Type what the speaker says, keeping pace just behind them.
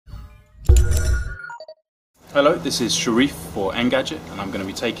Hello, this is Sharif for Gadget, and I'm going to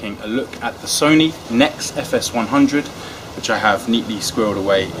be taking a look at the Sony NEX-FS100, which I have neatly squirreled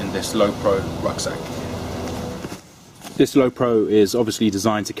away in this low pro rucksack. This low pro is obviously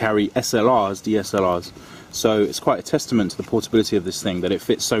designed to carry DSLRs, so it's quite a testament to the portability of this thing that it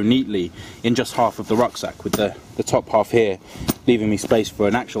fits so neatly in just half of the rucksack, with the top half here leaving me space for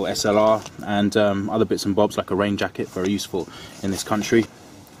an actual SLR and other bits and bobs like a rain jacket, very useful in this country.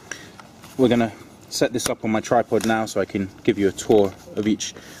 We're going to set this up on my tripod now so I can give you a tour of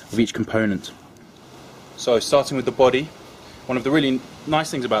each component. So starting with the body, one of the really nice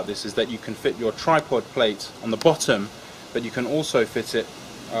things about this is that you can fit your tripod plate on the bottom, but you can also fit it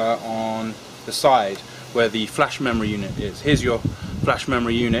on the side where the flash memory unit is. Here's your flash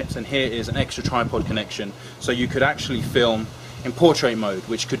memory unit, and here is an extra tripod connection, so you could actually film in portrait mode,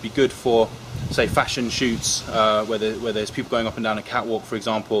 which could be good for, say, fashion shoots where there's people going up and down a catwalk, for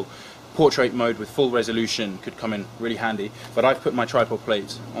example. Portrait mode with full resolution could come in really handy, but I've put my tripod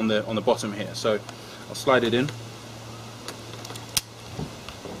plate on the bottom here, so I'll slide it in.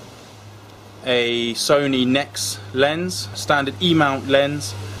 A Sony NEX lens, standard E-mount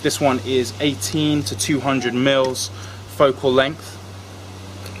lens. This one is 18 to 200 mils focal length.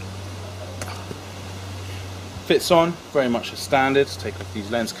 Fits on very much as standard. Take off these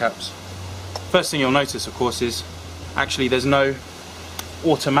lens caps. First thing you'll notice, of course, is actually there's no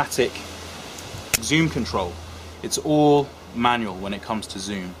automatic zoom control. It's all manual when it comes to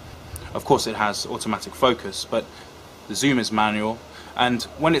zoom. Of course it has automatic focus, but the zoom is manual, and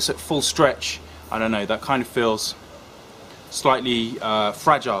when it's at full stretch, I don't know, that kind of feels slightly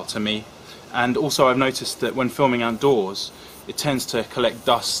fragile to me. And also I've noticed that when filming outdoors, it tends to collect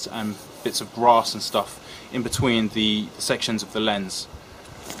dust and bits of grass and stuff in between the sections of the lens.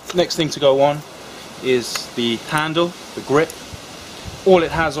 Next thing to go on is the handle, the grip. All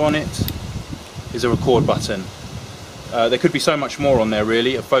it has on it is a record button. There could be so much more on there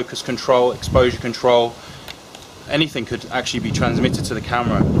really, a focus control, exposure control. Anything could actually be transmitted to the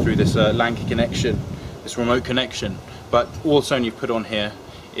camera through this lanky connection, this remote connection, but all Sony put on here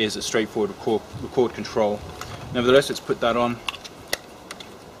is a straightforward record control. Nevertheless, let's put that on.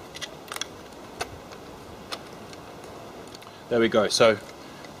 There we go, so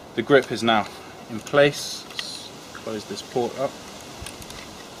the grip is now in place. Let's close this port up.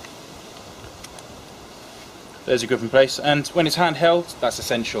 There's your grip in place, and when it's handheld, that's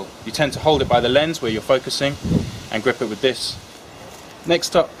essential. You tend to hold it by the lens where you're focusing and grip it with this.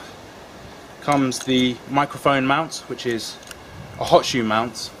 Next up comes the microphone mount, which is a hot shoe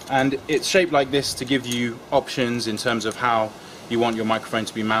mount, and it's shaped like this to give you options in terms of how you want your microphone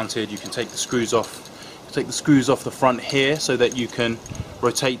to be mounted. You can take the screws off. Take the screws off the front here so that you can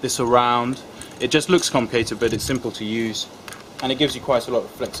rotate this around. It just looks complicated, but it's simple to use, and it gives you quite a lot of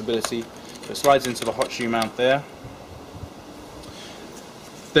flexibility. So it slides into the hot shoe mount there.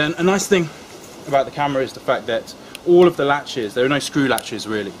 Then a nice thing about the camera is the fact that all of the latches, there are no screw latches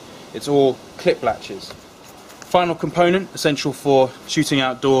really, it's all clip latches. Final component essential for shooting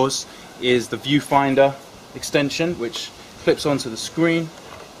outdoors is the viewfinder extension, which clips onto the screen.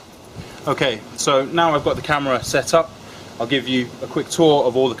 Okay, so now I've got the camera set up, I'll give you a quick tour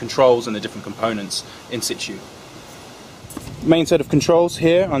of all the controls and the different components in situ. Main set of controls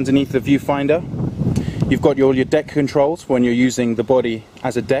here underneath the viewfinder. You've got all your deck controls when you're using the body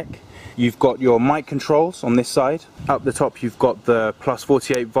as a deck. You've got your mic controls on this side. Up the top you've got the plus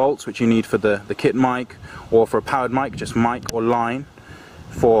 48 volts, which you need for the kit mic, or for a powered mic, just mic or line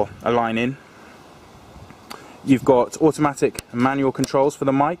for a line in. You've got automatic and manual controls for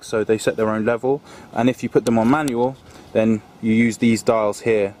the mic, so they set their own level, and if you put them on manual, then you use these dials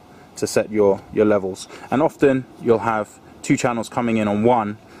here to set your levels. And often you'll have two channels coming in on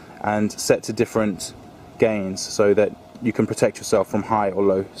one and set to different gains so that you can protect yourself from high or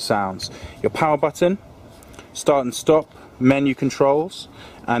low sounds. Your power button, start and stop, menu controls,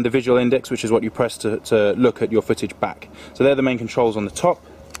 and the visual index, which is what you press to look at your footage back. So they're the main controls on the top.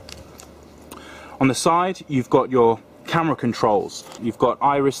 On the side you've got your camera controls. You've got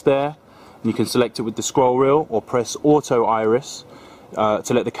iris there, and you can select it with the scroll wheel or press auto iris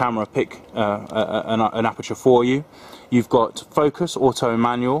to let the camera pick an aperture for you. You've got focus, auto,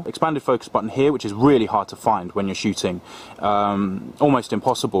 manual, expanded focus button here, which is really hard to find when you're shooting. Almost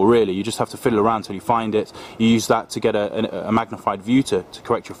impossible really, you just have to fiddle around till you find it. You use that to get a magnified view to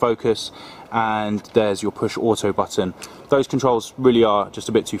correct your focus, and there's your push auto button. Those controls really are just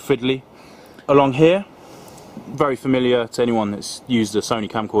a bit too fiddly. Along here, very familiar to anyone that's used a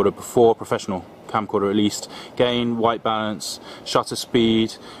Sony camcorder before, professional camcorder at least, gain, white balance, shutter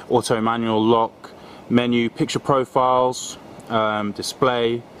speed, auto manual lock, menu, picture profiles,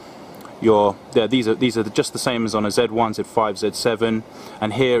 display. these are just the same as on a Z1, Z5, Z7,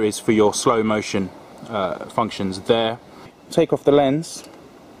 and here is for your slow motion functions there. Take off the lens.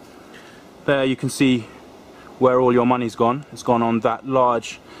 There you can see where all your money's gone. It's gone on that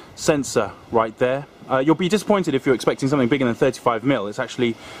large sensor right there. You'll be disappointed if you're expecting something bigger than 35mm. It's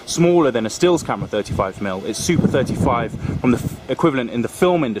actually smaller than a stills camera 35mm. It's Super 35 from the equivalent in the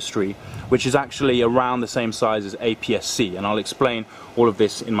film industry, which is actually around the same size as APS-C, and I'll explain all of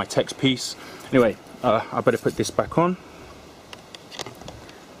this in my text piece. Anyway, I better put this back on.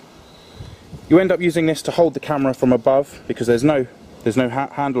 You end up using this to hold the camera from above because there's no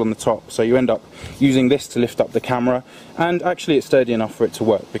handle on the top, so you end up using this to lift up the camera, and actually it's sturdy enough for it to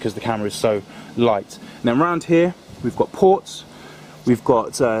work because the camera is so light. And then around here we've got ports, we've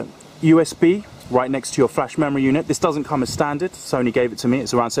got USB right next to your flash memory unit. This doesn't come as standard, Sony gave it to me.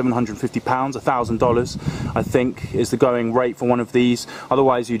 It's around £750, $1,000 I think is the going rate for one of these.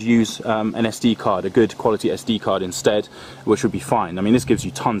 Otherwise you'd use an SD card, a good quality SD card instead, which would be fine. I mean, this gives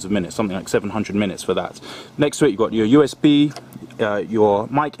you tons of minutes, something like 700 minutes for that. Next to it you've got your USB, your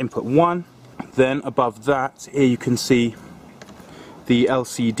mic input 1, then above that here you can see the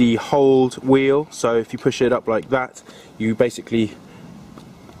LCD hold wheel. So if you push it up like that, you basically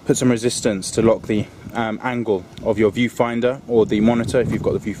put some resistance to lock the angle of your viewfinder or the monitor if you've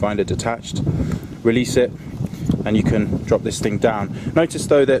got the viewfinder detached. Release it and you can drop this thing down. Notice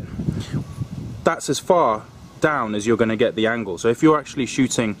though that that's as far down as you're going to get the angle. So if you're actually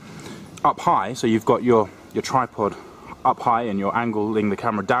shooting up high, so you've got your tripod up high and you're angling the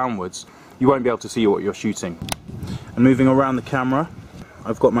camera downwards, you won't be able to see what you're shooting. And moving around the camera,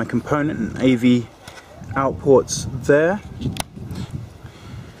 I've got my component and AV out ports there.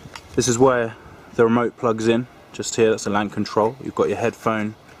 This is where the remote plugs in, just here. That's a LAN control. You've got your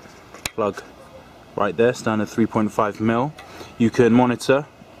headphone plug right there, standard 3.5mm. You can monitor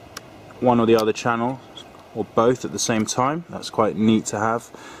one or the other channel or both at the same time. That's quite neat to have.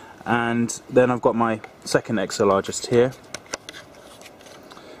 And then I've got my second XLR just here.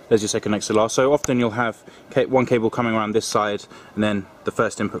 There's your second XLR. So often you'll have one cable coming around this side and then the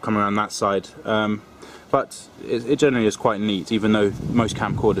first input coming around that side. But it generally is quite neat, even though most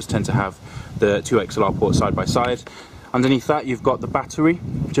camcorders tend to have the two XLR ports side by side. Underneath that you've got the battery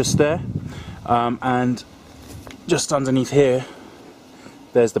just there, and just underneath here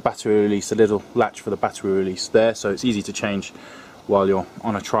there's the battery release, a little latch for the battery release there, so it's easy to change while you're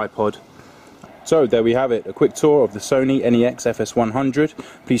on a tripod. So there we have it, a quick tour of the Sony NEX-FS100.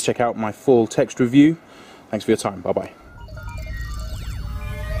 Please check out my full text review. Thanks for your time, bye bye.